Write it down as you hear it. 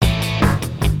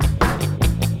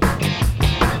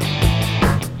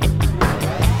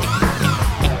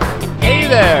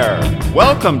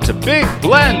Welcome to Big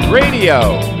Blend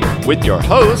Radio with your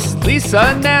hosts Lisa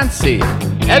and Nancy,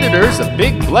 editors of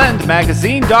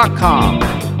BigBlendMagazine.com.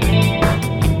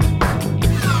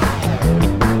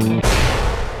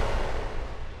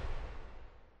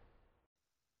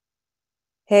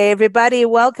 Hey everybody,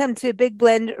 welcome to Big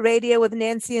Blend Radio with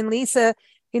Nancy and Lisa.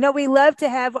 You know, we love to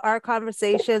have our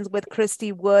conversations with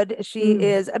Christy Wood. She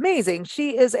is amazing.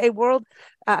 She is a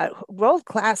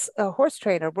world-class horse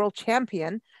trainer, world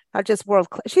champion. Not just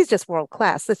she's just world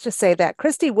class. Let's just say that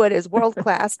Christy Wood is world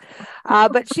class,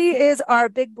 but she is our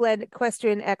Big Blend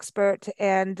equestrian expert,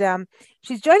 and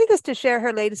she's joining us to share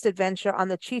her latest adventure on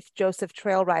the Chief Joseph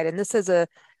Trail Ride. And this is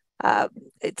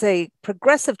it's a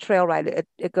progressive trail ride.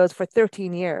 It goes for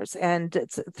 13 years, and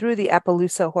it's through the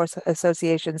Appaloosa Horse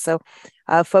Association. So,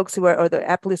 folks or the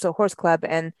Appaloosa Horse Club,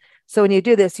 and so when you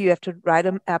do this, you have to ride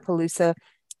Appaloosa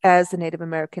as the Native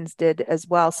Americans did as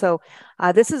well. So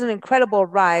this is an incredible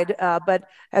ride. But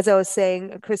as I was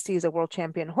saying, Christy is a world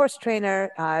champion horse trainer.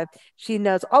 She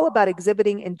knows all about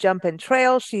exhibiting in jump and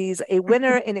trail. She's a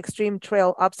winner in extreme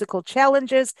trail obstacle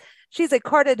challenges. She's a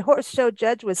carded horse show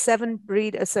judge with 7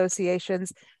 breed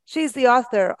associations. She's the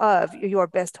author of Your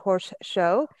Best Horse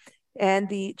Show and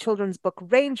the children's book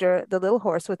Ranger, The Little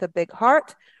Horse with a Big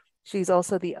Heart. She's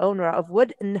also the owner of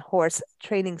Wooden Horse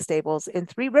Training Stables in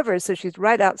Three Rivers. So she's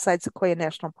right outside Sequoia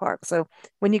National Park. So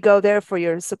when you go there for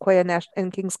your Sequoia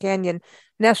and Kings Canyon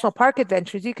National Park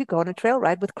adventures, you could go on a trail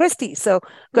ride with Christy. So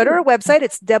go to her website.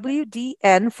 It's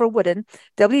WDN for Wooden,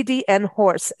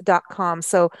 WDNHorse.com.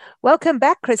 So welcome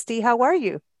back, Christy. How are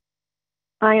you?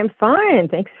 I am fine.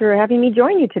 Thanks for having me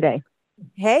join you today.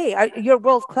 Hey, you're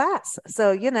world class.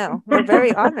 So, you know, we're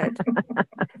very honored.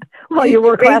 Well, you're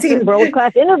world-class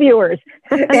interviewers.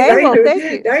 Hey, well, thank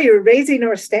you. Now you're raising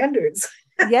our standards.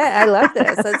 Yeah, I love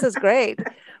this. This is great.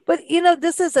 But, you know,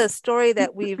 this is a story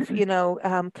that we've,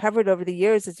 covered over the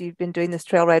years as you've been doing this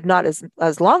trail ride, not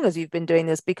as long as you've been doing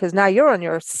this, because now you're on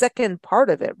your second part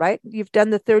of it, right? You've done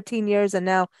the 13 years and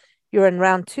now you're in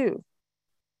round 2.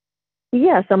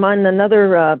 Yes, I'm on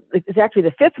another, it's actually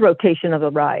the 5th rotation of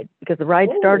the ride, because the ride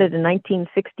started in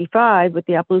 1965 with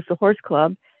the Appaloosa Horse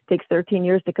Club. Takes 13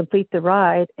 years to complete the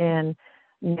ride, and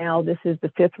now this is the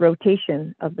 5th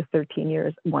rotation of the 13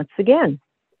 years once again.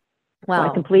 Wow! So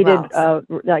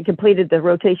I completed the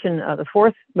rotation, the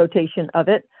 4th rotation of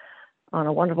it, on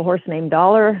a wonderful horse named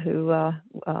Dollar, who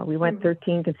we went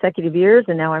 13 consecutive years,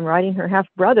 and now I'm riding her half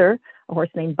brother, a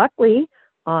horse named Buckley,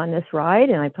 on this ride,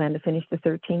 and I plan to finish the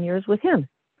 13 years with him.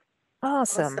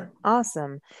 Awesome.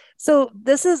 So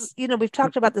this is, we've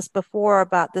talked about this before.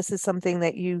 About this is something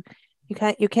that you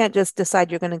can't just decide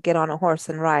you're going to get on a horse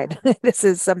and ride. This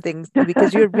is something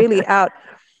because you're really out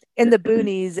in the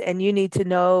boonies and you need to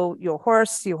know your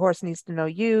horse. Your horse needs to know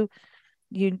you.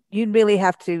 You really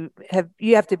have to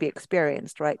be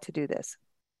experienced, right, to do this.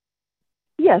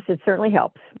 Yes, it certainly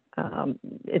helps.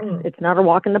 It's not a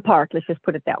walk in the park. Let's just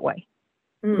put it that way.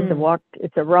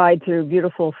 It's a ride through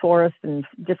beautiful forests and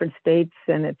different states,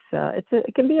 and it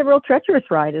can be a real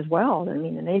treacherous ride as well. I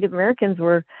mean, the Native Americans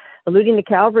were eluding the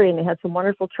cavalry, and they had some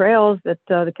wonderful trails that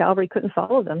the cavalry couldn't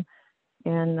follow them.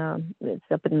 And it's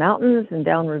up in mountains and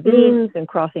down ravines and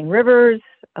crossing rivers,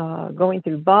 going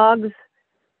through bogs.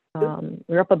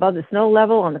 We're up above the snow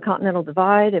level on the Continental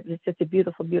Divide. It was just a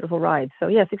beautiful, beautiful ride. So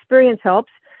yes, experience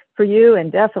helps for you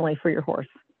and definitely for your horse.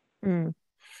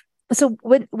 So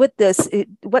with this,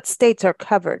 what states are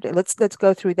covered? Let's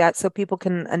go through that so people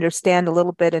can understand a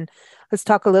little bit, and let's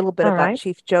talk a little bit about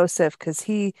Chief Joseph, because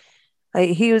he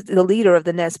was the leader of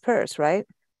the Nez Perce, right?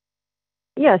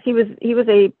 Yes, he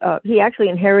actually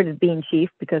inherited being chief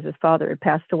because his father had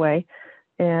passed away,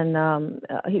 and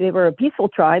they were a peaceful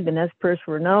tribe. The Nez Perce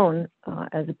were known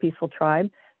as a peaceful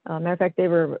tribe. Matter of fact, they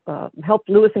were helped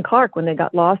Lewis and Clark when they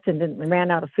got lost and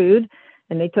ran out of food.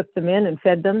 And they took them in and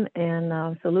fed them.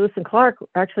 And so Lewis and Clark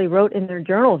actually wrote in their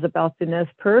journals about the Nez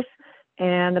Perce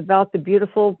and about the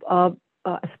beautiful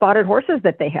spotted horses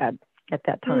that they had at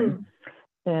that time.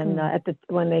 And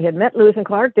when they had met Lewis and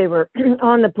Clark, they were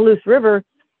on the Palouse River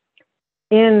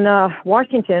in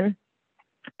Washington.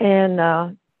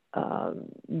 And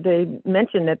they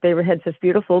mentioned that they had such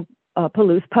beautiful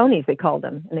Palouse ponies, they called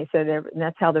them. And they said, and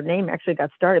that's how their name actually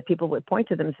got started. People would point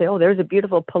to them and say, oh, there's a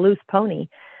beautiful Palouse pony,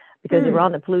 because they were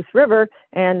on the Palouse River,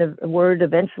 and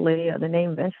the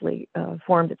name eventually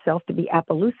formed itself to be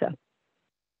Appaloosa.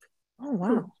 Oh,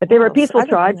 wow. But they were a peaceful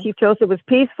tribe. Chief Joseph was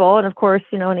peaceful. And of course,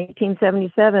 in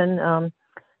 1877,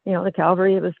 the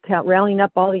cavalry was rallying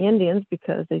up all the Indians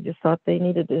because they just thought they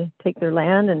needed to take their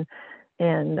land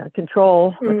and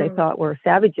control what they thought were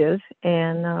savages.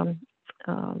 And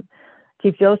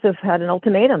Chief Joseph had an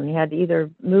ultimatum. He had to either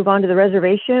move on to the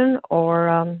reservation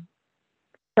or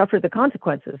suffer the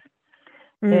consequences.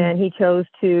 And he chose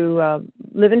to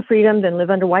live in freedom, then live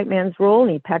under white man's rule.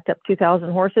 And he packed up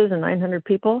 2,000 horses and 900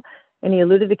 people. And he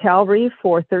eluded the cavalry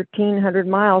for 1,300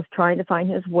 miles, trying to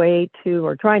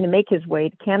make his way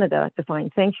to Canada to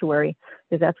find sanctuary,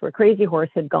 because that's where Crazy Horse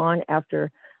had gone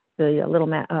after the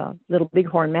Little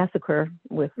Bighorn massacre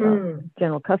with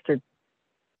General Custer.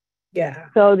 Yeah.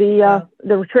 So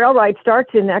the trail ride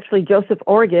starts in actually Joseph,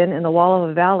 Oregon, in the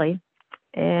Wallowa Valley,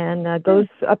 and goes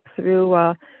up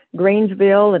through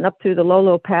Grangeville and up through the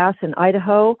Lolo Pass in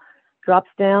Idaho, drops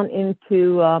down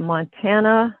into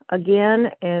Montana again,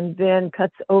 and then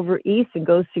cuts over east and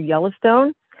goes through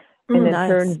Yellowstone, and then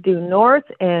turns due north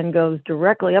and goes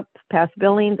directly up past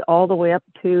Billings all the way up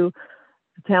to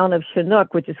the town of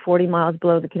Chinook, which is 40 miles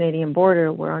below the Canadian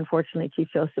border, where unfortunately Chief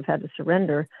Joseph had to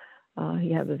surrender. He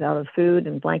was out of food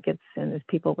and blankets, and his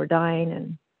people were dying,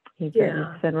 and he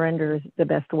said surrender is the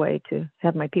best way to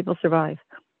have my people survive.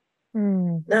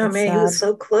 No, man, he was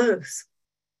so close.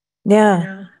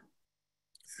 Yeah.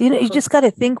 You just got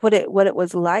to think what it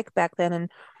was like back then,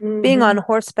 and being on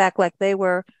horseback like they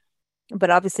were. But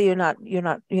obviously, you're not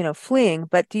fleeing.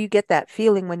 But do you get that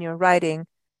feeling when you're riding?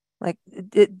 Like,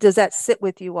 does that sit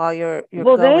with you while you're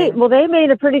going?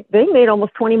 They made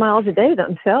almost 20 miles a day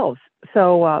themselves.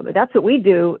 So that's what we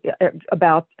do,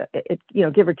 about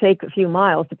give or take a few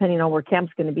miles, depending on where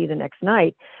camp's going to be the next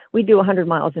night. We do 100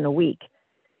 miles in a week.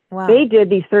 Wow. They did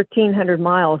these 1,300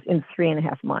 miles in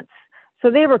 3.5 months. So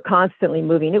they were constantly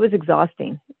moving. It was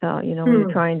exhausting, when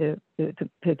you're trying to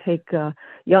take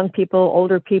young people,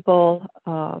 older people,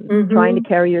 trying to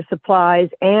carry your supplies,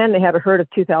 and they had a herd of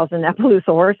 2,000 Appaloosa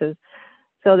horses.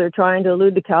 So they're trying to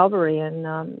elude the cavalry. And,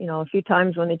 a few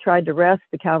times when they tried to rest,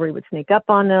 the cavalry would sneak up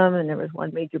on them. And there was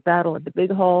one major battle at the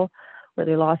Big Hole where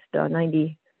they lost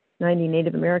 90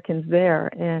 Native Americans there.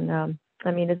 And,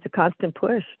 it's a constant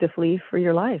push to flee for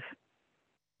your life.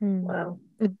 Wow.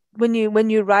 When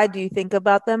you ride, do you think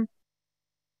about them?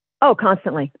 Oh,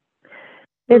 constantly.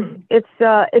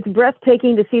 It's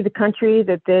breathtaking to see the country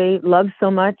that they loved so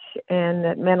much and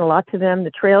that meant a lot to them.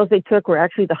 The trails they took were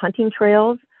actually the hunting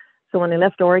trails. So when they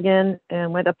left Oregon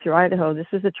and went up through Idaho, this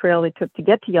was a trail they took to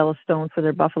get to Yellowstone for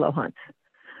their buffalo hunts.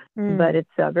 But it's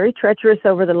very treacherous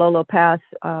over the Lolo Pass,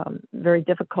 very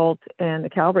difficult, and the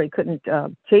cavalry couldn't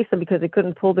chase them because they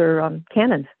couldn't pull their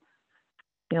cannons.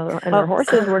 And their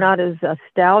horses were not as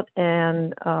stout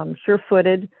and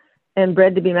sure-footed and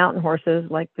bred to be mountain horses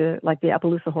like the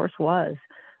Appaloosa horse was.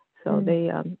 So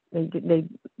they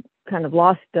kind of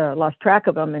lost track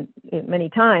of them many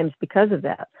times because of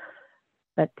that.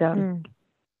 But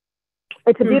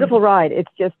it's a beautiful ride.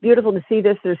 It's just beautiful to see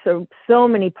this. There's so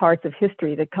many parts of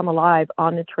history that come alive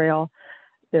on the trail.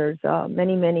 There's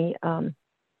many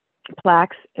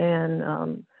plaques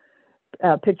and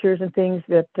pictures and things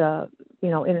that the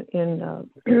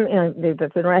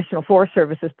National Forest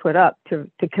Service has put up to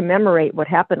commemorate what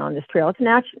happened on this trail. It's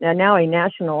now a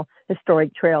national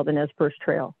historic trail, the Nez Perce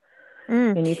Trail,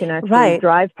 and you can actually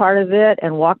drive part of it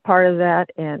and walk part of that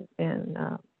and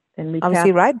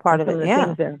obviously ride part of it.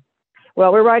 Yeah. There.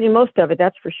 Well, we're riding most of it,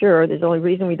 that's for sure. There's the only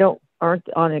reason we aren't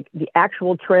on the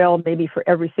actual trail, maybe for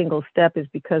every single step, is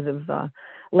because of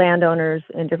landowners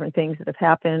and different things that have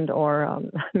happened, or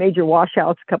major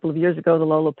washouts. A couple of years ago, the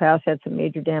Lolo Pass had some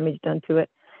major damage done to it,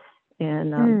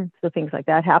 and so things like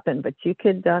that happen. But you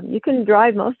can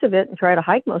drive most of it and try to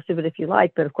hike most of it if you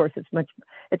like. But of course, it's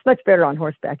much better on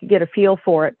horseback. You get a feel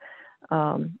for it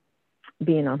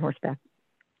being on horseback.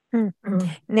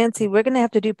 Nancy, we're going to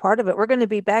have to do part of it. We're going to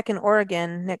be back in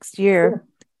Oregon next year.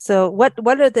 So what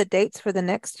are the dates for the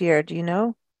next year? Do you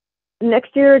know?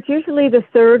 Next year, it's usually the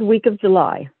 3rd week of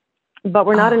July, but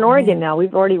we're not in Oregon now. We're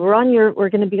going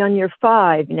to be on year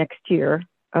 5 next year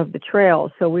of the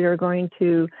trail. So we are going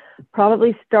to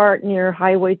probably start near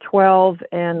Highway 12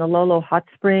 and the Lolo Hot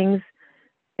Springs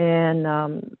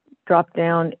and drop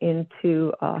down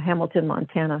into Hamilton,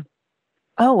 Montana.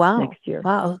 Oh, wow. Next year.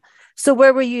 Wow. So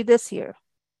where were you this year?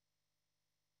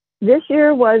 This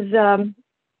year was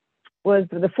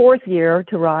the 4th year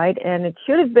to ride, and it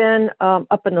should have been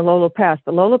up in the Lolo Pass.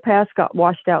 The Lolo Pass got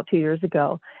washed out 2 years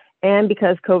ago, and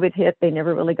because COVID hit, they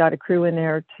never really got a crew in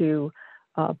there to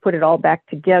put it all back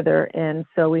together, and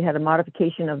so we had a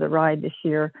modification of the ride this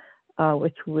year,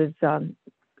 which was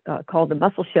called the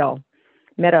Mussel Shell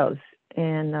Meadows,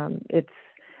 and it's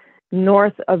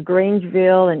north of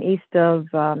Grangeville and east of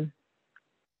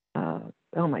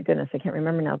oh my goodness, I can't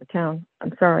remember now the town.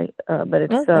 I'm sorry, but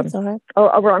it's that's all right.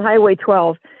 Over on Highway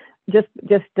 12, just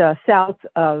south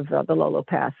of the Lolo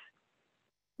Pass.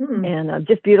 and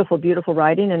just beautiful, beautiful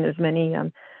riding. And there's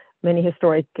many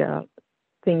historic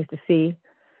things to see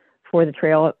for the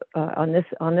trail on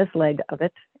this leg of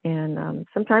it. And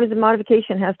sometimes the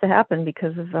modification has to happen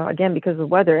because of the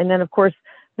weather. And then, of course,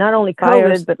 not only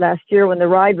COVID, but last year when the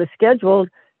ride was scheduled,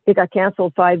 it got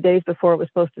canceled 5 days before it was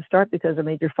supposed to start because a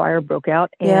major fire broke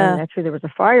out. And actually there was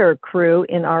a fire crew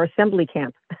in our assembly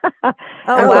camp.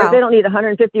 Wow. They don't need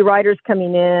 150 riders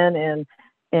coming in and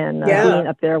being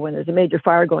up there when there's a major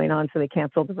fire going on, so they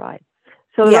canceled the ride.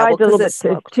 So the ride's a little bit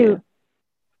too.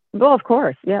 Well, of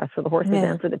course, for the horses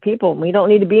and for the people. We don't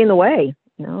need to be in the way.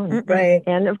 Right.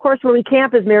 And of course, where we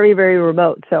camp is very, very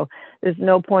remote. So there's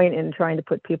no point in trying to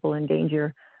put people in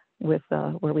danger with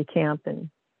where we camp.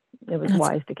 And it was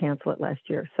wise to cancel it last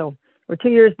year. So we're 2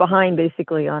 years behind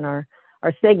basically on our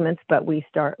segments, but we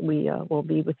will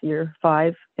be with year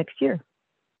 5 next year.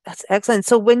 That's excellent.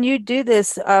 So when you do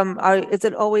this, is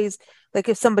it always like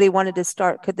if somebody wanted to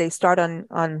start, could they start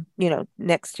on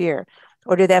next year,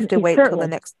 or do they have to wait till the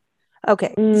next?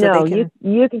 Okay. No,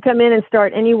 you can come in and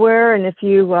start anywhere. And if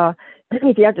you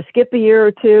have to skip a year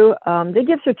or two, they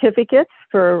give certificates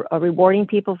for rewarding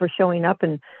people for showing up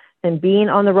and being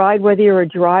on the ride, whether you're a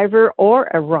driver or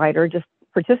a rider, just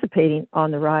participating on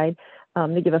the ride.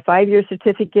 They give a 5-year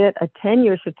certificate, a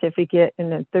 10-year certificate,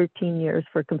 and then 13 years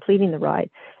for completing the ride.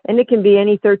 And it can be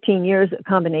any 13 years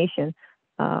combination.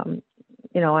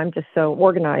 I'm just so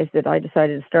organized that I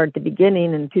decided to start at the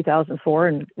beginning in 2004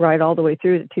 and ride all the way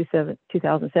through to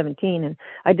 2017. And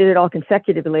I did it all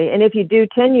consecutively. And if you do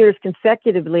 10 years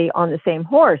consecutively on the same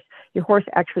horse, your horse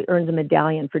actually earns a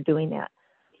medallion for doing that.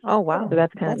 Oh, wow. So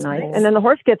that's kind of nice. And then the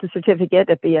horse gets a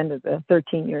certificate at the end of the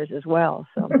 13ing years as well.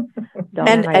 So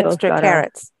and extra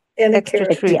carrots. And extra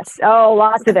treats. Yes. Oh,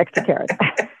 lots of extra carrots.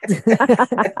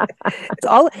 It's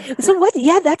all. So what?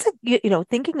 Yeah, that's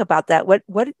thinking about that.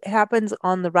 What happens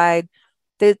on the ride?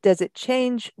 Does it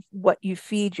change what you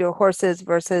feed your horses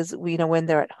versus when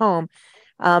they're at home?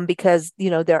 Because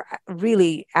they're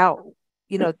really out.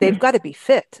 They've got to be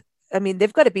fit. I mean,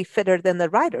 they've got to be fitter than the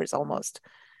riders almost.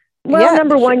 Well,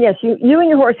 number one, yes, you and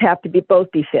your horse have to both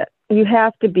be fit. You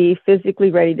have to be physically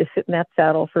ready to sit in that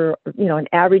saddle for an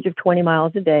average of 20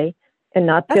 miles a day, and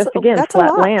not just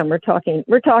flat land. We're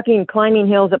talking climbing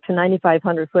hills up to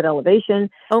 9,500 foot elevation,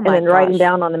 and then riding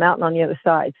down on the mountain on the other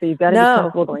side. So you've got to be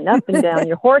comfortable going up and down.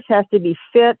 Your horse has to be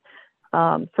fit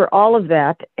for all of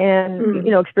that, and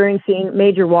experiencing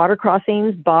major water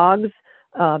crossings, bogs,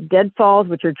 deadfalls,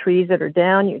 which are trees that are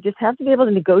down. You just have to be able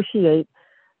to negotiate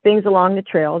things along the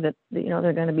trail that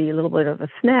they're going to be a little bit of a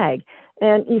snag,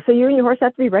 and so you and your horse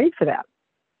have to be ready for that.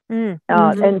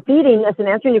 And feeding, as an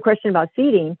answering your question about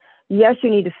feeding, yes, you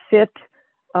need to fit.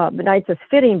 Besides just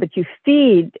fitting, but you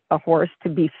feed a horse to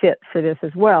be fit for this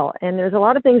as well. And there's a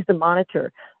lot of things to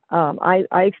monitor. I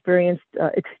experienced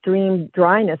extreme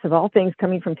dryness of all things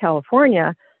coming from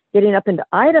California. Getting up into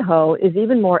Idaho is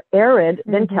even more arid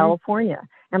than California,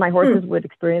 and my horses would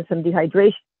experience some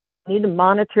dehydration. You need to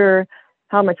monitor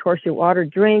how much horse your water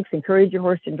drinks, encourage your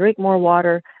horse to drink more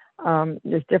water.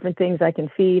 There's different things I can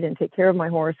feed and take care of my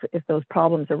horse if those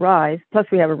problems arise. Plus,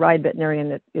 we have a ride veterinarian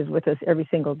that is with us every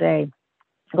single day,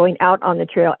 going out on the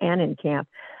trail and in camp.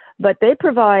 But they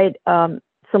provide some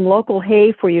local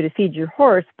hay for you to feed your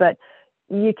horse, but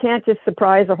you can't just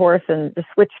surprise a horse and just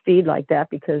switch feed like that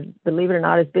because, believe it or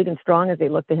not, as big and strong as they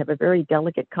look, they have a very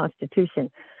delicate constitution.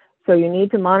 So you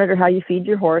need to monitor how you feed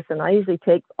your horse. And I usually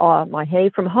take my hay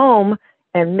from home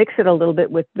and mix it a little bit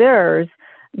with theirs,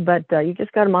 but you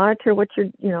just got to monitor what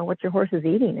your horse is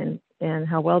eating and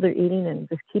how well they're eating, and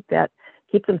just keep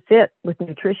them fit with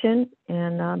nutrition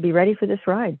and be ready for this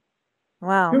ride.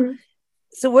 Wow.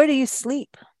 So where do you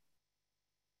sleep?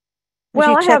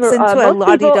 Well, she checks into a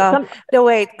la-di-da. No,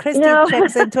 wait. Christy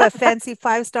checks into a fancy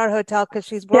 5-star hotel because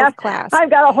she's world class. I've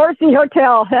got a horsey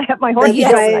hotel. My horsey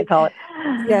hotel, I call it.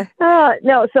 Yeah.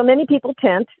 No, so many people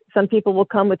tent. Some people will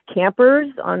come with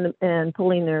campers and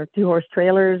pulling their 2-horse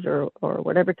trailers or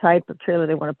whatever type of trailer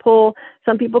they want to pull.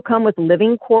 Some people come with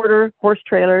living quarter horse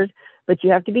trailers, but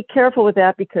you have to be careful with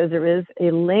that because there is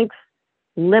a length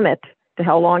limit to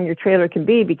how long your trailer can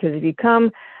be. Because if you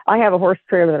come, I have a horse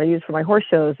trailer that I use for my horse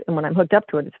shows, and when I'm hooked up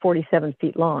to it, it's 47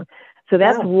 feet long. So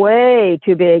that's way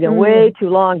too big and way too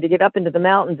long to get up into the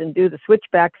mountains and do the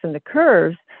switchbacks and the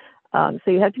curves. So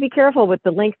you have to be careful with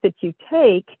the length that you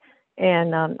take.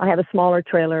 And I have a smaller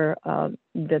trailer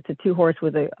that's a 2-horse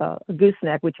with a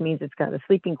gooseneck, which means it's got a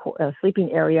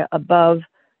sleeping area above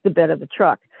the bed of the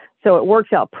truck. So it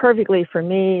works out perfectly for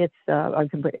me. It's I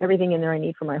can put everything in there I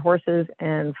need for my horses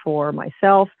and for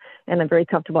myself, and I'm very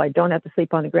comfortable. I don't have to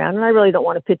sleep on the ground, and I really don't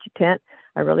want to pitch a tent.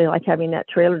 I really like having that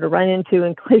trailer to run into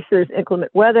in case there's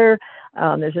inclement weather.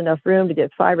 There's enough room to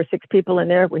get 5 or 6 people in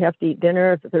there if we have to eat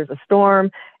dinner, if there's a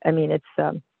storm. I mean, it's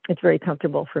very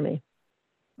comfortable for me.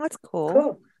 That's cool.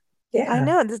 Cool. Yeah. I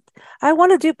know. I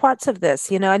want to do parts of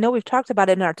this. I know we've talked about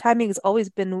it, and our timing has always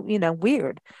been,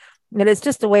 weird. And it's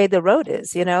just the way the road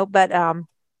is, but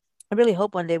I really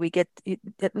hope one day we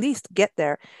at least get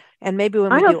there. And maybe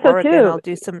when we do Oregon,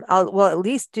 I'll at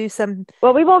least do some.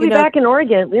 Well, we won't be back in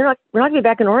Oregon. We're not going to be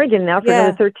back in Oregon now for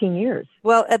another 13 years.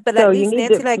 Well, but so at least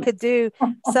Nancy and I could do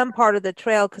some part of the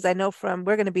trail, because I know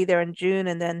we're going to be there in June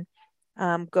and then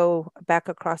go back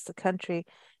across the country.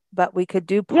 But we could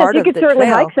do part of the trail. You could certainly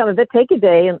hike some of it. Take a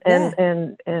day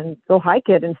and go hike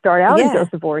it and start out in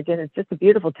Joseph, Oregon. It's just a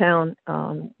beautiful town.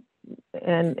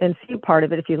 And see part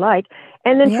of it if you like,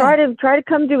 and then try to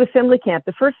come to assembly camp.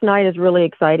 The first night is really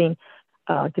exciting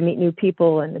to meet new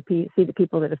people and see the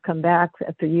people that have come back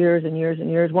after years and years and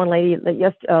years. One lady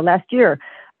last year,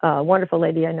 a wonderful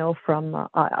lady I know from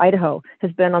Idaho,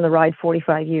 has been on the ride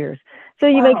 45 years. So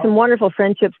you make some wonderful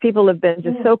friendships. People have been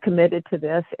just so committed to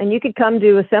this, and you could come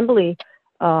to assembly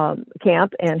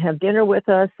camp and have dinner with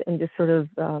us and just sort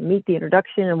of meet the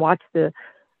introduction and watch the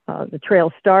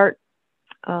trail start.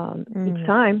 Each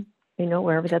time,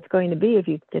 wherever that's going to be, if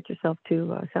you get yourself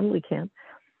to assembly camp.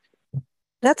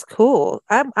 That's cool.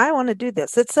 I want to do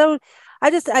this. It's so, I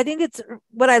think it's,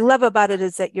 what I love about it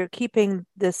is that you're keeping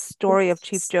this story of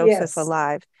Chief Joseph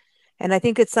alive. And I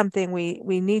think it's something we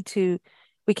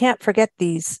can't forget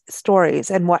these stories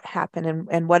and what happened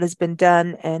and what has been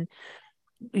done. And,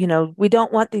 we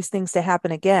don't want these things to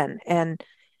happen again. And,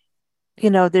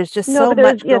 there's just so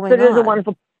much going on. There's a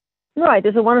wonderful Right.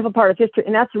 There's a wonderful part of history,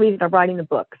 and that's the reason I'm writing the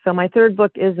book. So my third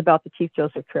book is about the Chief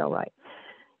Joseph Trail Ride.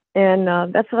 And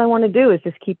that's what I want to do, is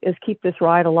just keep this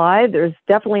ride alive. There's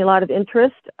definitely a lot of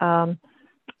interest.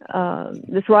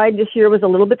 This ride this year was a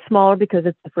little bit smaller because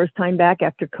it's the first time back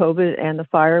after COVID and the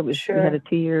fire. We had a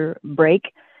 2-year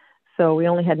break. So we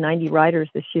only had 90 riders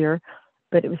this year,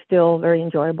 but it was still very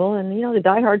enjoyable. And, the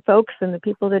diehard folks and the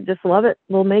people that just love it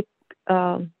will make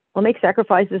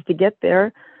sacrifices to get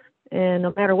there. And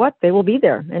no matter what, they will be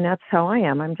there. And that's how I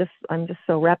am. I'm just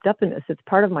so wrapped up in this. It's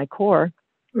part of my core.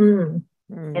 And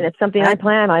it's something I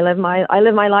plan. I live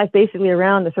my life basically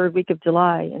around the third week of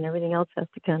July, and everything else has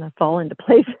to kind of fall into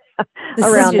place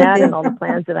around that and all the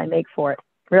plans that I make for it.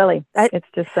 Really, I'm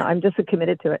just so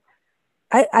committed to it.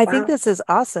 I think this is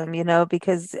awesome,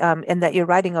 because and that you're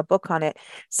writing a book on it.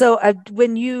 So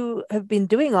when you have been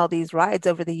doing all these rides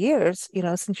over the years,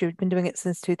 since you've been doing it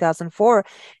since 2004,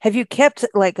 have you kept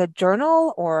like a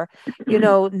journal or,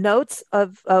 notes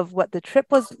of what the trip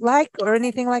was like or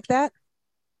anything like that?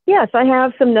 Yes, I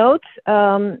have some notes.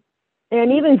 And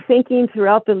even thinking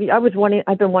throughout I've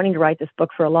been wanting to write this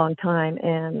book for a long time.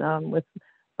 And with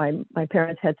my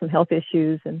parents had some health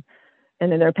issues and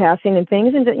then they're passing and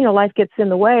things, and life gets in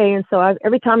the way. And so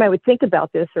every time I would think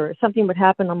about this, or something would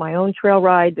happen on my own trail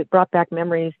ride that brought back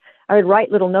memories, I would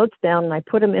write little notes down, and I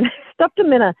put them stuffed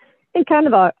them in kind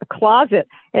of a closet.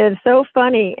 And it's so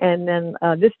funny. And then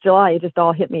this July, it just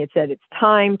all hit me. It said, "It's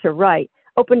time to write."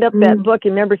 Opened up that book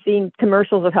and remember seeing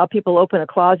commercials of how people open a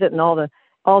closet and all the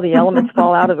elements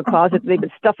fall out of the closet they've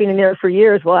been stuffing in there for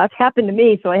years. Well, that's happened to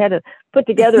me. So I had to put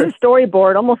together a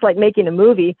storyboard, almost like making a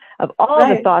movie, of all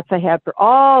the thoughts I had for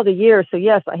all the years. So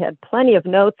yes, I had plenty of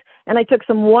notes, and I took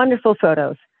some wonderful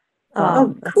photos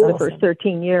cool. the first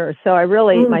 13 years. So I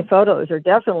really, my photos are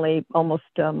definitely almost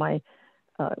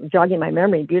jogging my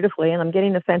memory beautifully. And I'm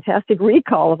getting a fantastic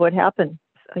recall of what happened,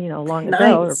 long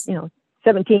ago, or,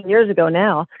 17 years ago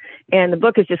now, and the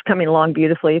book is just coming along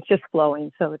beautifully. It's just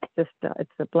flowing, so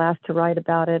it's a blast to write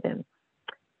about it. And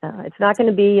it's not going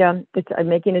to be. I'm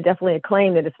making definitely a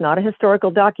claim that it's not a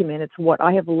historical document. It's what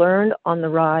I have learned on the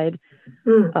ride,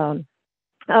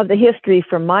 of the history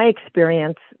from my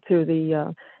experience through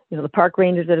the the park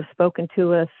rangers that have spoken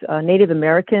to us, Native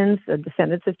Americans,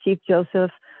 descendants of Chief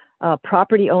Joseph.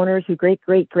 Property owners whose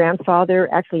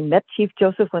great-great-grandfather actually met Chief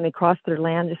Joseph when they crossed their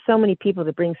land. There's so many people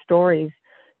that bring stories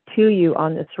to you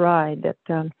on this ride that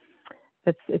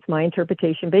it's my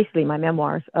interpretation, basically my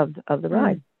memoirs of the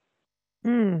ride.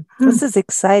 This is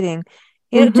exciting.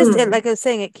 Just like I was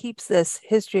saying, it keeps this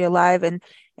history alive, and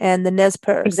the Nez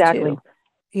Perce exactly.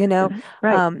 too.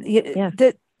 Right.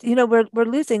 We're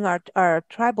losing our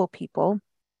tribal people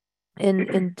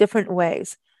in different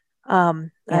ways. I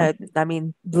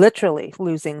mean, literally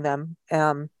losing them,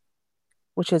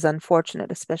 which is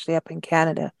unfortunate, especially up in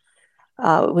Canada,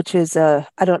 which is, I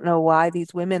don't know why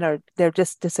these women they're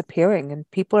just disappearing and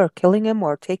people are killing them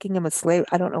or taking them as slaves.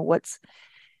 I don't know it's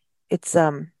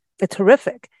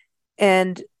horrific.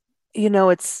 And, I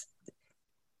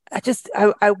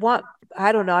want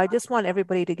I don't know. I just want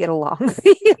everybody to get along.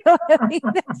 You know what I mean?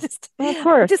 Of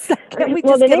course. Can't we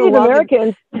well, just the get Native along?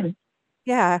 Americans,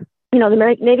 yeah.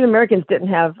 The Native Americans didn't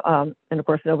have, and of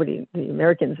course, the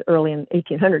Americans early in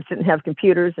 1800s didn't have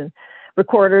computers and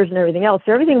recorders and everything else.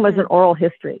 So everything was an oral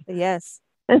history. Yes.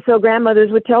 And so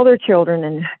grandmothers would tell their children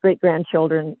and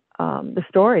great-grandchildren the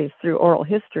stories through oral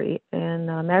history. And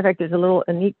matter of fact, there's a little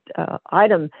unique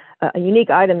item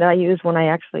that I use when I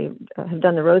actually have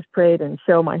done the Rose Parade and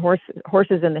show my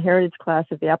horses in the heritage class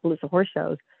at the Appaloosa Horse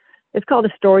Shows. It's called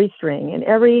a story string. And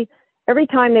every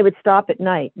time they would stop at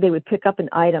night, they would pick up an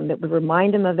item that would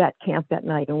remind them of that camp that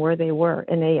night and where they were.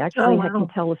 And they actually can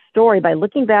tell a story by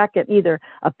looking back at either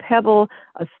a pebble,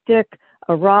 a stick,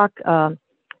 a rock,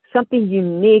 something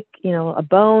unique, a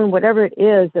bone, whatever it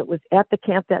is that was at the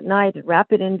camp that night, and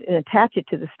wrap it in and attach it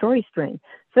to the story string.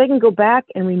 So they can go back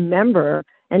and remember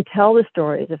and tell the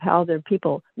stories of how their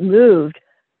people moved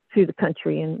through the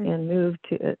country and moved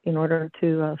in order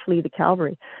to flee the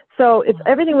cavalry. So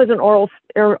everything was an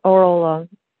oral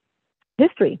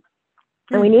history.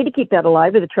 And we need to keep that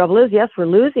alive. But the trouble is, yes, we're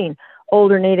losing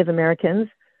older Native Americans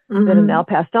that have now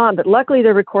passed on. But luckily,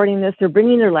 they're recording this. They're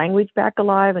bringing their language back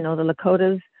alive. I know the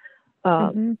Lakotas,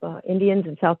 Indians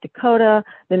in South Dakota,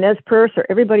 the Nez Perce,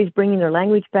 everybody's bringing their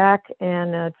language back,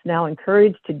 and it's now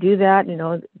encouraged to do that.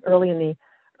 Early in the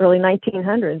early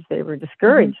 1900s, they were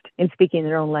discouraged in speaking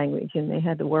their own language, and they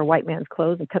had to wear white man's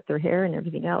clothes and cut their hair and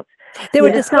everything else. They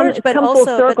were discouraged, but also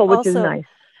full circle, which is nice.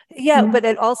 Yeah, but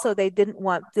it also, they didn't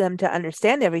want them to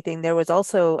understand everything. There was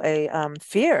also a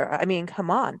fear. I mean,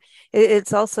 come on.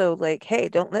 It's also like, hey,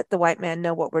 don't let the white man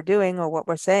know what we're doing or what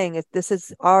we're saying. This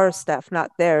is our stuff,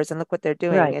 not theirs. And look what they're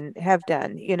doing and have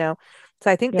done, So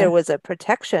I think there was a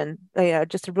protection,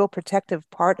 just a real protective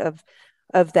part of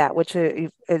that, which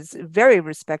is very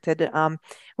respected.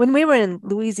 When we were in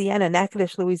Louisiana,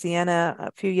 Natchitoches, Louisiana,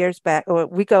 a few years back, or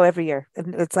we go every year,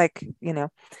 and it's like,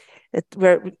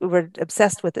 we're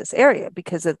obsessed with this area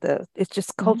because of it's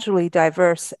just culturally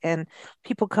diverse and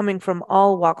people coming from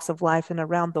all walks of life and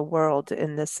around the world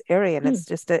in this area. And it's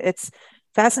just, it's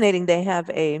fascinating. They have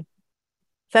a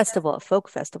folk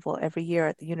festival every year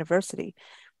at the university.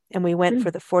 And we went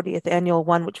for the 40th annual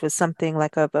one, which was something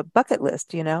like a bucket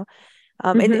list,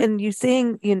 and you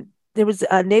seeing, there was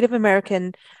a Native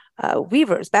American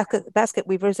weavers, basket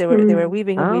weavers. They were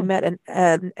weaving, and we met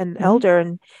an elder,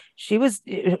 and she was,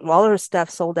 all her stuff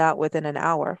sold out within an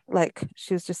hour. Like,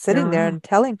 she was just sitting there and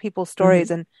telling people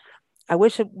stories. And I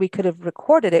wish we could have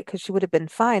recorded it, because she would have been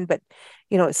fine. But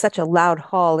it's such a loud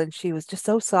hall, and she was just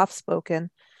so soft spoken.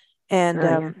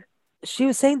 And she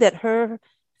was saying that her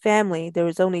family, there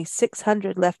was only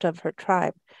 600 left of her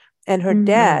tribe, and her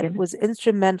dad was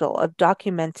instrumental of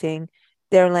documenting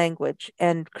their language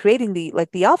and creating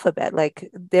the alphabet, like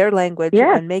their language,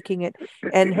 and making it.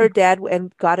 And her dad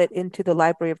got it into the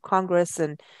Library of Congress,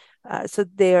 and so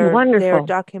they're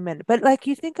documented. But like,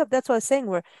 you think of, that's what I was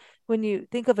saying, when you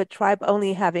think of a tribe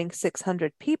only having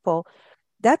 600 people,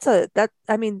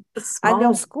 I mean, I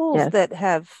know schools that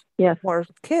have more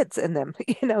kids in them.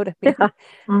 You know what I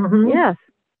mean? Yes.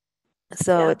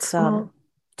 So it's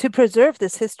to preserve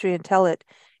this history and tell it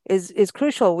is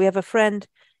crucial. We have a friend,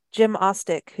 Jim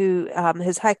Ostick, who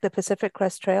has hiked the Pacific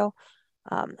Crest Trail.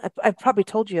 I've probably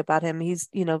told you about him. He's,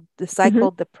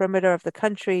 cycled the perimeter of the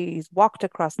country. He's walked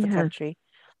across the country,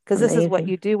 because this is what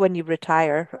you do when you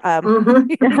retire.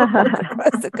 You walk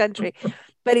across the country.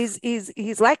 But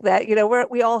he's like that.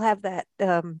 We all have that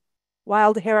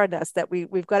wild hair in us that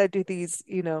we've got to do these,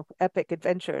 epic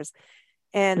adventures.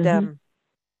 And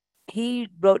he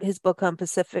wrote his book on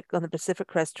the Pacific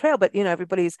Crest Trail, but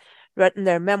everybody's written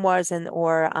their memoirs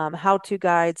or how-to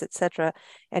guides, etc.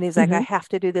 And he's like, I have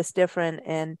to do this different.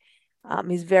 And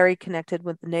he's very connected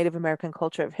with the Native American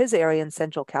culture of his area in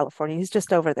Central California. He's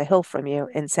just over the hill from you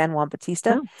in San Juan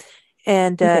Bautista.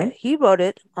 And he wrote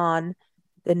it on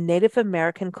the Native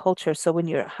American culture. So when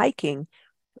you're hiking,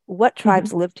 what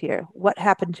tribes lived here? What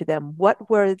happened to them? What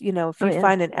were, if you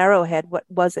find an arrowhead, what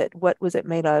was it? What was it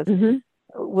made of?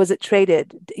 Was it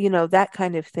traded? That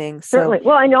kind of thing. Certainly.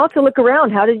 Well, and you also look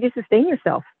around. How did you sustain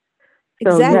yourself?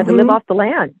 So you had to live off the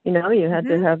land. You had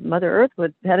to have Mother Earth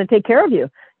had to take care of you.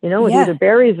 With either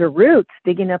berries or roots,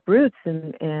 digging up roots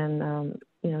and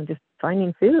just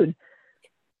finding food.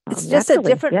 It's just a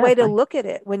different way to look at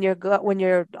it when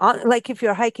you're on, like if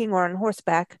you're hiking or on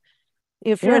horseback.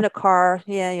 If you're in a car,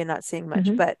 you're not seeing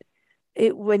much. But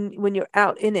when you're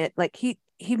out in it, like he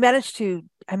managed to.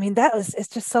 I mean, it's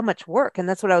just so much work. And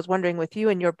that's what I was wondering with you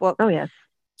in your book. Oh, yeah.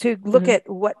 To look at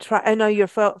what tribe, I know you're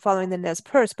following the Nez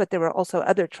Perce, but there were also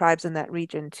other tribes in that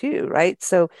region too, right?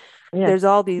 So there's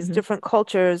all these different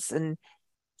cultures. And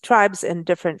tribes and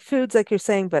different foods, like you're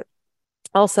saying, but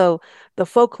also the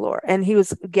folklore. And he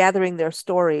was gathering their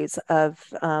stories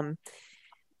of,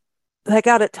 like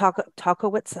out at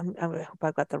Talkowitz. I hope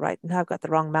I've got the right. Now I've got the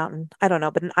wrong mountain. I don't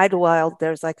know, but in Idlewild,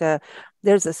 there's a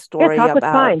story about.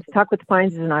 Talkowitz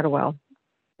Pines is in Idlewild.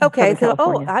 Okay, so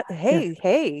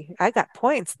hey, I got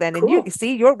points then, and you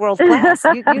see, you're world class.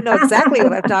 You know exactly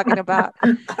what I'm talking about.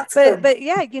 But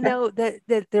yeah,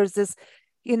 that there's this,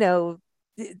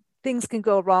 things can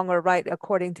go wrong or right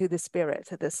according to the spirit,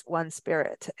 to this one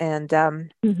spirit, and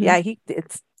yeah,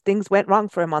 things went wrong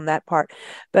for him on that part,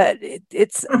 but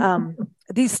it's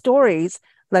these stories,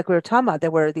 like we were talking about,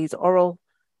 there were these oral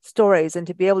stories, and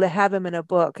to be able to have them in a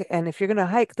book. And if you're going to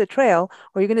hike the trail,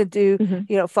 or you're going to do,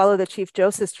 follow the Chief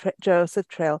Joseph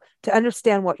Trail, to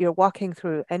understand what you're walking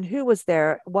through and who was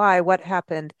there, why, what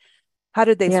happened, how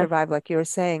did they survive, like you were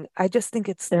saying. I just think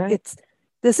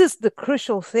this is the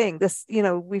crucial thing. This,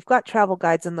 we've got travel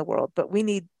guides in the world, but we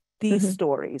need these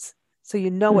stories, so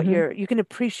what you can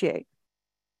appreciate.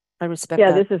 I respect that.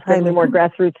 Yeah, this is kind of more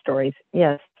grassroots stories.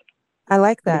 Yes, I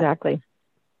like that. Exactly.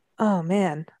 Oh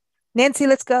man, Nancy,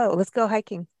 let's go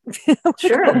hiking.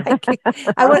 Sure.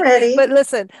 I'm ready. But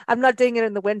listen, I'm not doing it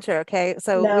in the winter. Okay,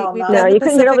 so we've done the you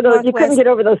couldn't get over those. You couldn't get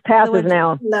over those passes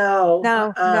now.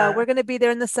 No. We're going to be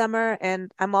there in the summer,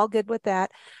 and I'm all good with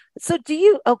that. So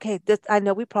I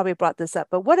know we probably brought this up,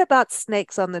 but what about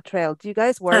snakes on the trail? Do you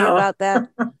guys worry about that?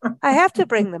 I have to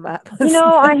bring them up.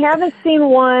 I haven't seen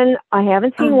one. I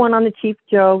haven't seen one on the Chief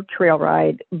Joe trail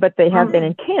ride, but they have been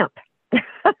in camp.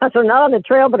 So not on the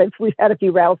trail, but we've had a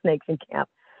few rattlesnakes in camp.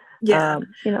 Yeah.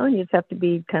 You just have to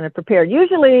be kind of prepared.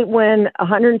 Usually when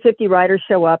 150 riders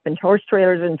show up and horse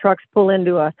trailers and trucks pull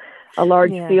into a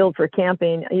large field for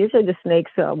camping, usually the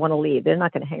snakes want to leave. They're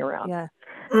not going to hang around. Yeah.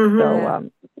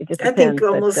 So it just depends.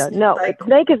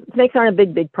 Snakes aren't a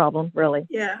big problem, really.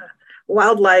 Yeah.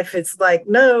 Wildlife, it's like,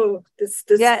 no, this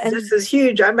is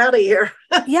huge. I'm out of here.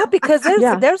 Yeah, because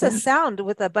there's a sound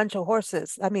with a bunch of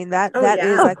horses. I mean, that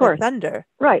is like the thunder.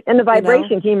 Right. And the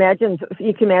vibration,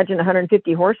 you can imagine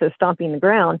 150 horses stomping the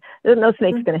ground. There's no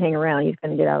snake's going to hang around. He's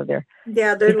going to get out of there.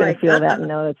 Yeah, they're going to feel that and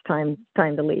know it's time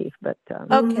to leave. But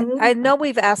okay, I know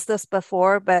we've asked this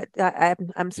before, but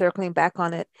I'm circling back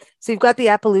on it. So you've got the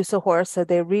Appaloosa horse, so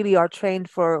they really are trained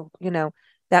for,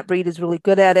 that breed is really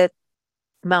good at it.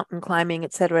 Mountain climbing,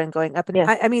 etc., and going up. And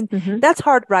I mean, that's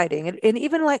hard riding. And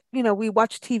even like, we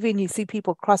watch TV and you see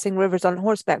people crossing rivers on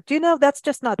horseback. Do you know that's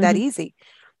just not that easy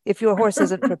if your horse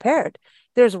isn't prepared?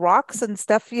 There's rocks and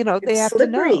stuff, they have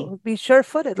slippery. To know. Be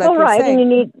sure-footed, like you're saying. And you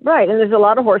need, and there's a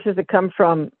lot of horses that come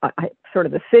from sort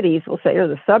of the cities, we'll say, or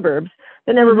the suburbs,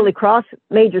 that never really cross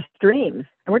major streams.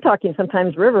 And we're talking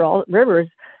sometimes rivers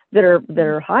that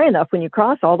are high enough when you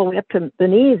cross all the way up to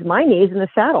my knees in the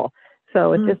saddle.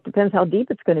 So it just depends how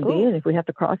deep it's going to be. And if we have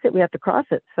to cross it, we have to cross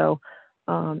it. So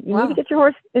you need to get your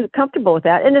horse comfortable with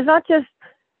that. And it's not just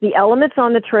the elements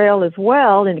on the trail as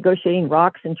well, and negotiating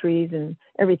rocks and trees and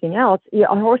everything else. A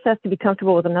horse has to be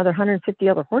comfortable with another 150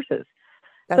 other horses.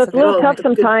 So it's a little tough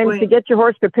sometimes to get your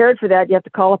horse prepared for that. You have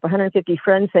to call up 150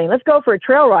 friends saying, let's go for a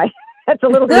trail ride. That's a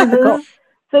little difficult.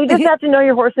 So you just have to know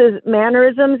your horse's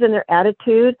mannerisms and their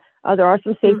attitude. There are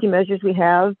some safety measures we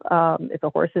have. If a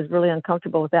horse is really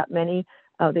uncomfortable with that many,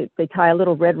 they tie a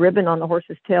little red ribbon on the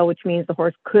horse's tail, which means the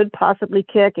horse could possibly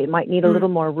kick. It might need a little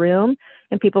more room,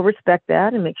 and people respect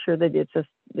that and make sure that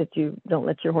that you don't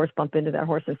let your horse bump into that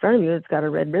horse in front of you. It's got a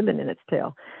red ribbon in its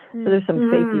tail. So there's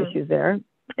some safety issues there,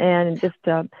 and just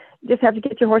have to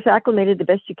get your horse acclimated the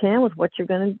best you can with what you're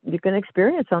gonna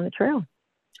experience on the trail.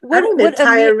 I'm going to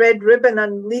tie a red ribbon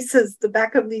on the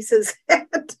back of Lisa's head.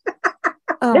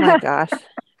 Oh my gosh.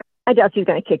 I doubt she's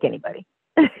going to kick anybody.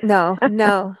 No.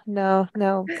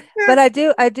 But I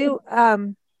do. I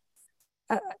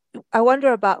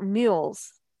wonder about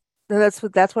mules. That's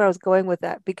where I was going with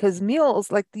that, because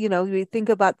mules, like, we think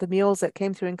about the mules that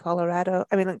came through in California,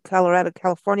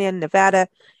 and Nevada,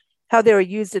 how they were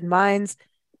used in mines.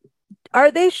 Are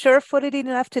they sure-footed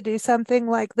enough to do something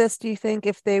like this, do you think,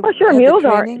 if they sure, mules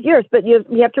are. Yes, but you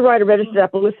have to ride a registered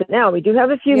Appaloosa now. We do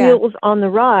have a few mules on the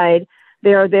ride.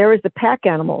 They are there as the pack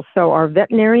animals. So our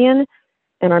veterinarian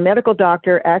and our medical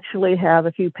doctor actually have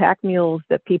a few pack mules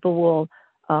that people will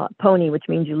pony, which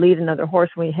means you lead another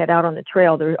horse when you head out on the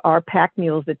trail. There are pack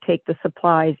mules that take the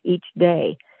supplies each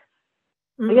day.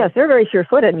 So yes, they're very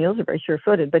sure-footed. Mules are very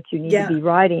sure-footed, but you need to be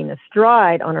riding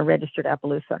astride on a registered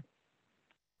Appaloosa.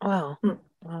 Wow.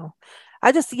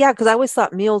 I just, because I always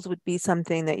thought mules would be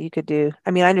something that you could do.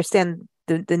 I mean, I understand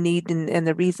the need and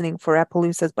the reasoning for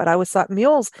Appaloosas, but I always thought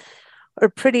mules are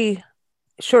pretty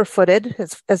sure-footed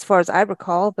as far as I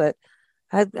recall, but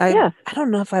Yes. I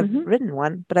don't know if I've ridden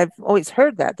one, but I've always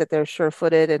heard that they're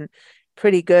sure-footed and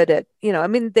pretty good at, I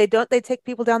mean, they take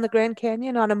people down the Grand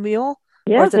Canyon on a mule,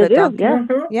 or Yes, is it they a do. donkey?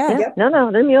 Yeah. Yeah. Yeah.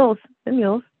 No, they're mules. They're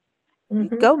mules.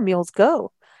 Go, mules,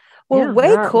 go. Well, Yeah.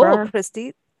 way cool,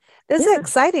 Christy. This is Yeah.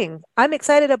 exciting. I'm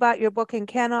excited about your book and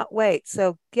cannot wait.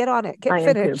 So get on it. Get I am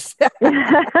finished. too.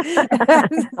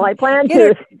 Well, I plan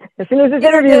Get to. As soon as this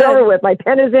get her interview is done. over with, my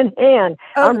pen is in hand.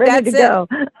 Oh, I'm ready to that's it. go.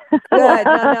 Good.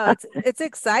 No, it's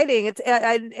exciting. It's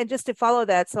and just to follow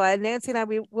that. So Nancy and I,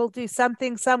 we will do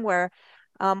something somewhere.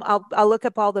 I'll look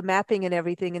up all the mapping and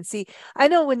everything and see. I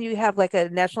know when you have like a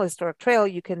National Historic Trail,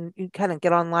 you kind of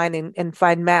get online and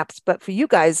find maps. But for you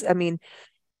guys, I mean,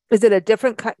 is it a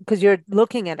different kind? Because you're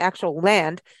looking at actual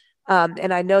land,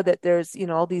 and I know that there's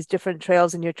all these different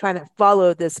trails, and you're trying to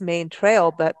follow this main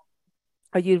trail. But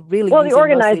are you really Well, the using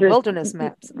mostly organizers, wilderness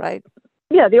maps, right?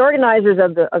 yeah, the organizers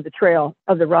of the trail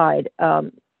of the ride,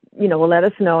 will let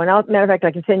us know. And matter of fact,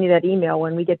 I can send you that email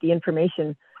when we get the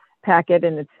information packet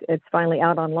and it's finally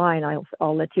out online.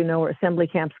 I'll let you know where assembly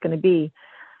camp's going to be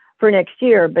for next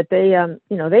year. But they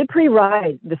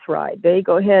pre-ride this ride. They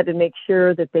go ahead and make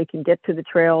sure that they can get to the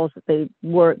trails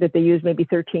that they used maybe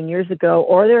 13 years ago,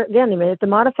 or they may have to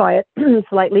modify it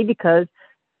slightly because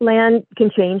land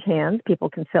can change hands. People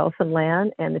can sell some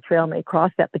land and the trail may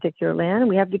cross that particular land. And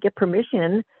we have to get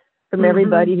permission from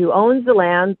everybody who owns the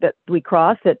land that we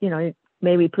cross that,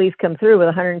 may we please come through with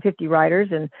 150 riders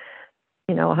and,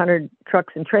 100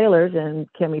 trucks and trailers. And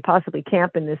can we possibly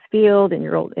camp in this field in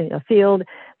a field?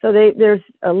 So there's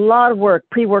a lot of work,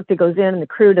 pre-work that goes in, and the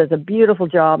crew does a beautiful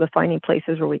job of finding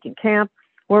places where we can camp,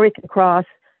 where we can cross,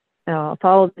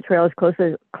 follow the trail as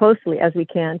closely as we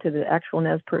can to the actual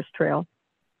Nez Perce Trail.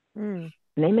 And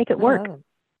they make it work. Oh,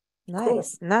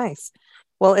 nice, cool. Nice.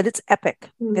 Well, it's epic.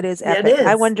 It is epic. Yeah, it is.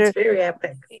 I wonder, it's very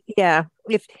epic. Yeah,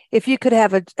 if you could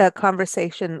have a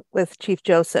conversation with Chief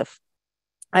Joseph,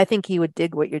 I think he would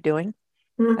dig what you're doing.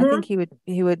 I think he would,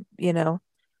 I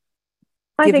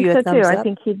give think you a so thumbs too. up. I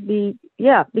think he'd be,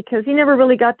 because he never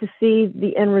really got to see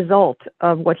the end result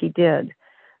of what he did.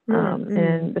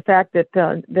 And the fact that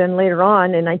then later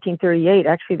on in 1938,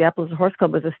 actually the Appaloosa Horse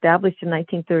Club was established in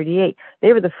 1938.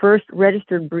 They were the first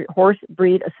registered horse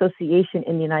breed association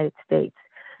in the United States.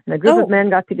 And a group of men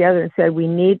got together and said, we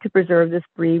need to preserve this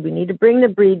breed. We need to bring the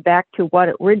breed back to what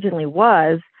it originally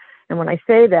was. And when I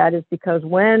say that is because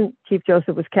when Chief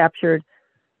Joseph was captured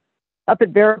up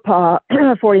at Bearpaw,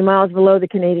 40 miles below the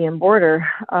Canadian border,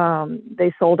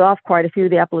 they sold off quite a few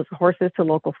of the Appaloosa horses to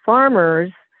local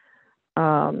farmers.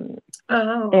 And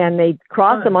they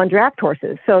crossed them on draft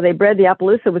horses. So they bred the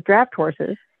Appaloosa with draft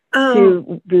horses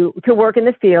to work in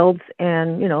the fields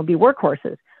and, be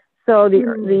workhorses. So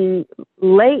the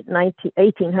late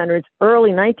 1800s,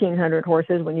 early 1900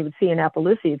 horses, when you would see an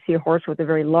Appaloosa, you'd see a horse with a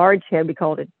very large head. We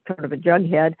called it sort of a jug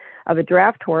head of a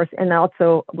draft horse, and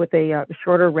also with a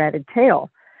shorter ratted tail,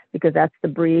 because that's the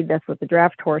breed, that's what the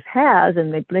draft horse has,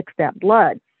 and they mix that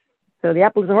blood. So the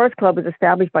Appaloosa Horse Club was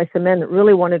established by some men that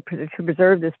really wanted to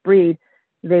preserve this breed.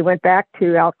 They went back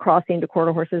to outcrossing to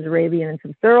quarter horses, Arabian, and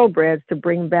some thoroughbreds to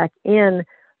bring back in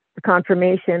the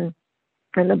conformation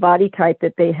and the body type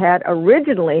that they had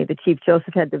originally, the Chief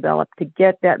Joseph had developed to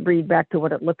get that breed back to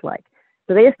what it looked like.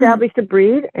 So they established a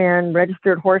breed and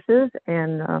registered horses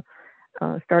and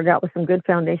started out with some good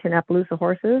foundation Appaloosa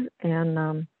horses. And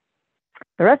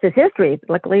the rest is history.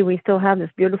 Luckily, we still have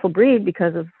this beautiful breed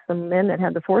because of some men that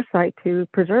had the foresight to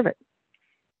preserve it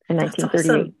in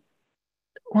 1938. Awesome.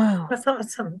 Wow. That's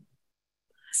awesome.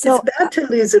 So, it's bad to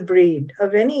lose a breed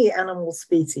of any animal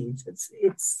species.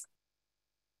 It's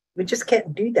we just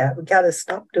can't do that. We got to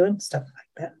stop doing stuff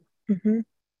like that.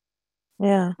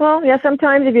 Yeah. Well, yeah,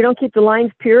 sometimes if you don't keep the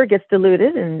lines pure, it gets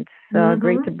diluted, and it's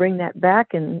great to bring that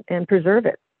back and preserve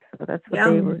it. So that's what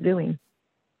they were doing.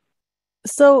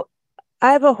 So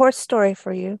I have a horse story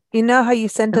for you. You know how you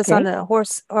sent us on a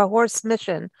horse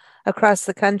mission across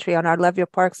the country on our Love Your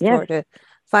Parks tour to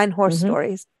find horse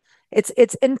stories.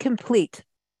 It's incomplete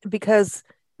because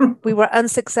we were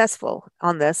unsuccessful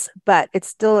on this, but it's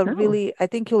still a really, I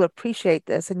think you'll appreciate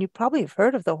this, and you probably have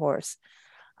heard of the horse.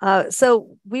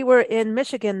 So we were in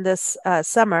Michigan this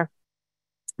summer.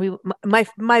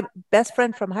 My best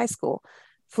friend from high school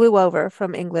flew over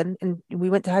from England, and we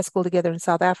went to high school together in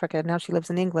South Africa. Now she lives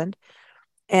in England.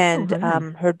 And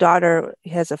her daughter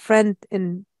has a friend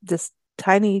in this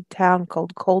tiny town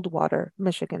called Coldwater,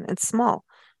 Michigan. It's small,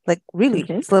 like really,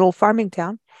 it's a little farming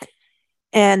town.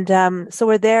 And so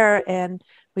we're there, and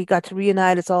we got to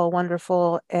reunite. It's all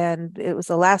wonderful. And it was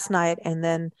the last night. And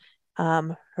then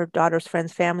her daughter's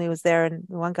friend's family was there. And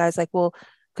one guy's like, well,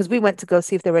 because we went to go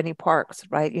see if there were any parks,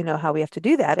 right? You know how we have to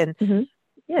do that. And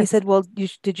He said, well,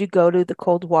 did you go to the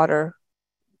Coldwater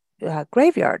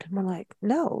graveyard? And we're like,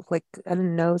 no, like, I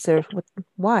didn't know.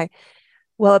 Why?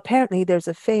 Well, apparently there's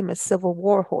a famous Civil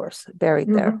War horse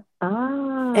buried there.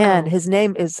 Oh. And his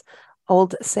name is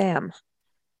Old Sam.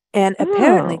 And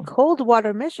apparently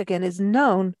Coldwater, Michigan is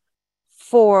known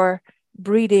for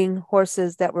breeding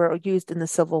horses that were used in the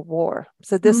Civil War.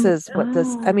 So this is what this,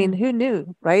 I mean, who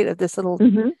knew, right? Of this little,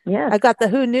 I got the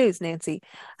who news, Nancy.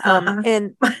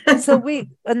 And so we,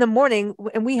 in the morning,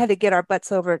 and we had to get our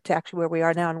butts over to actually where we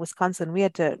are now in Wisconsin. We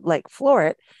had to like floor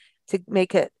it to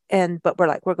make it. But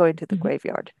we're going to the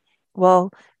graveyard.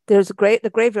 Well, the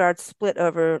graveyard split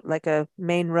over like a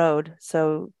main road.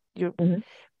 So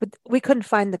but we couldn't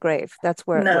find the grave. That's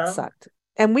where it sucked.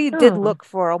 And we did look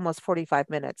for almost 45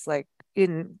 minutes, like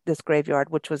in this graveyard,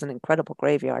 which was an incredible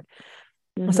graveyard.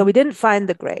 So we didn't find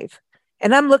the grave.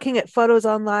 And I'm looking at photos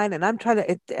online and I'm trying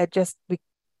to, we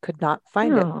could not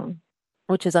find it,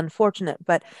 which is unfortunate.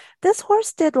 But this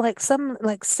horse did like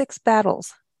 6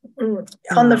 battles.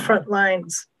 On the front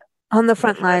lines. On the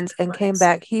front lines and came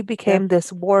back. He became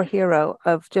this war hero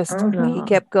of just, he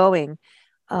kept going.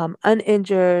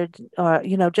 Uninjured, or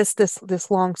just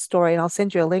this long story, and I'll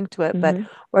send you a link to it. But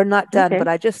we're not done. But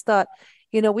I just thought,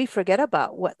 we forget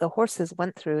about what the horses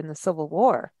went through in the Civil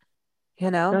War.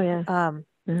 They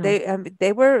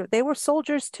were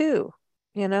soldiers too.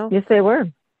 Yes, they were.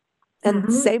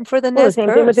 And same for the Nez same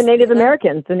thing with the Native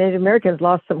Americans. The Native Americans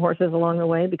lost some horses along the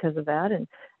way because of that. And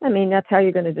I mean, that's how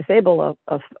you're going to disable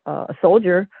a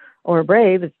soldier or a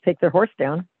brave, is take their horse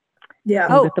down. Yeah.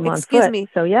 Get them on foot. Me.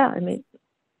 So yeah, I mean.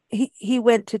 He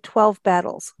went to 12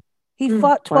 battles. He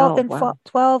fought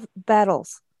 12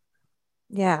 battles.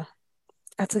 Yeah.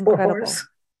 That's incredible.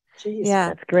 Jeez. Yeah.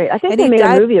 That's great. I think they made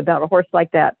a movie about a horse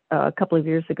like that a couple of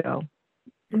years ago.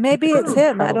 Maybe it's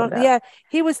him. I don't. Yeah.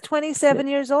 He was 27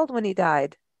 years old when he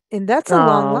died. And that's a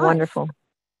long life. Wonderful.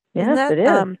 Yes, it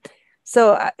is.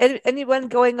 So anyone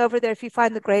going over there, if you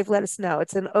find the grave, let us know.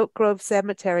 It's in Oak Grove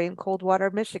Cemetery in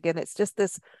Coldwater, Michigan. It's just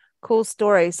this cool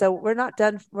story. So we're not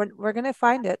done. We're going to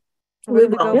find it. We're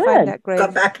going to go find that grave. Go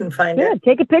back and find it.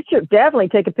 Take a picture. Definitely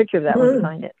take a picture of that when you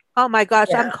find it. Oh my gosh,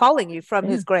 I'm calling you from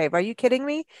his grave. Are you kidding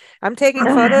me? I'm taking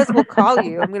photos. We'll call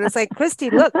you. I'm going to say,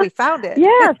 Christy, look, we found it.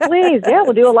 Yes, please. Yeah,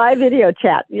 we'll do a live video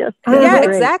chat. Yes. Yeah,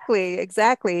 exactly. It's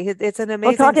an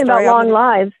amazing talking story. About long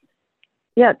lives.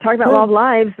 Yeah, talking about long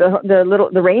lives.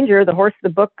 The Ranger, the horse, the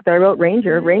book that I wrote,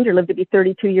 Ranger lived to be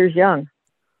 32 years young.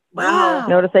 Wow.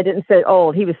 Notice I didn't say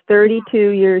old. He was 32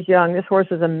 years young. This horse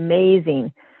was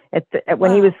amazing.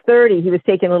 When he was 30, he was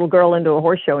taking a little girl into a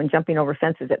horse show and jumping over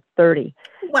fences at 30.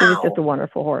 Wow. He was just a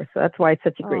wonderful horse. So that's why it's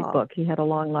such a great book. He had a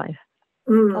long life.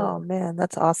 Oh man,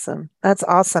 that's awesome. That's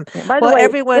awesome. Yeah, by the way,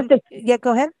 everyone,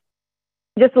 go ahead.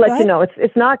 Just to let you know,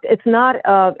 it's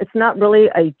not really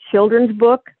a children's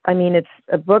book. I mean, it's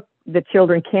a book that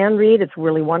children can read. It's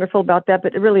really wonderful about that,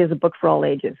 but it really is a book for all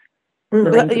ages. You're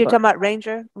talking about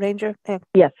Ranger?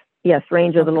 Yes,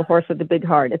 Ranger, the little horse with the big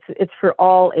heart. It's for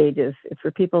all ages. It's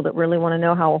for people that really want to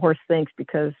know how a horse thinks,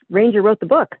 because Ranger wrote the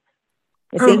book.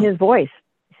 It's in his voice.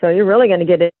 So you're really going to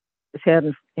get in his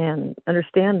head and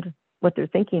understand what they're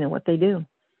thinking and what they do.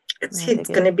 It's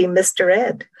going to be Mr.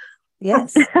 Ed.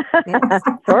 Yes.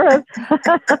 Sort of.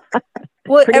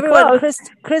 Well, everyone,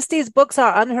 Christy's books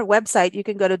are on her website. You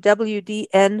can go to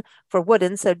WDN for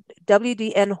Wooden, so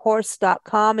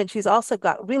WDNhorse.com. And she's also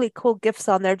got really cool gifts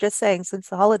on there, just saying, since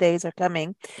the holidays are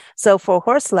coming. So for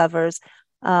horse lovers,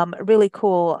 really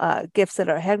cool gifts that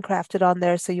are handcrafted on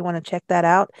there. So you want to check that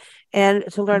out. And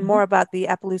to learn more about the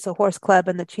Appaloosa Horse Club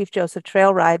and the Chief Joseph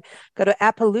Trail Ride, go to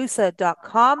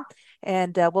Appaloosa.com.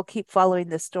 And we'll keep following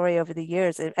this story over the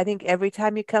years. I think every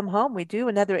time you come home, we do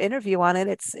another interview on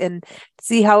it. And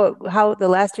see how the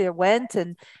last year went,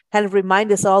 and kind of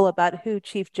remind us all about who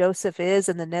Chief Joseph is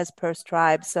and the Nez Perce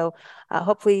tribe. So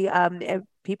hopefully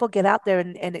people get out there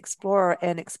and explore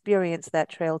and experience that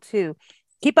trail too.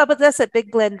 Keep up with us at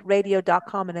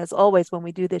bigblendradio.com. And as always, when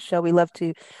we do this show, we love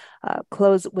to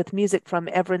close with music from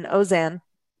Everin Ozan,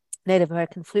 Native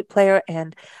American flute player.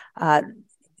 And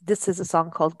this is a song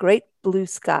called Great Blue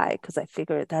Sky, because I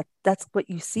figure that's what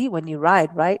you see when you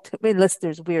ride, right? I mean, unless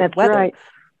there's weird weather. Right.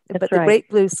 But the Great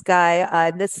Blue Sky,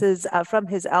 and this is from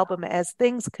his album As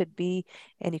Things Could Be,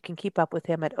 and you can keep up with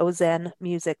him at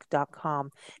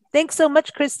ozanmusic.com. Thanks so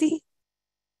much, Christy.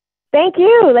 Thank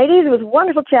you, ladies. It was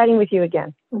wonderful chatting with you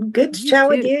again. Good to chat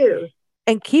with you.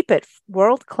 And keep it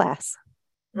world class.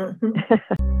 Mm-hmm.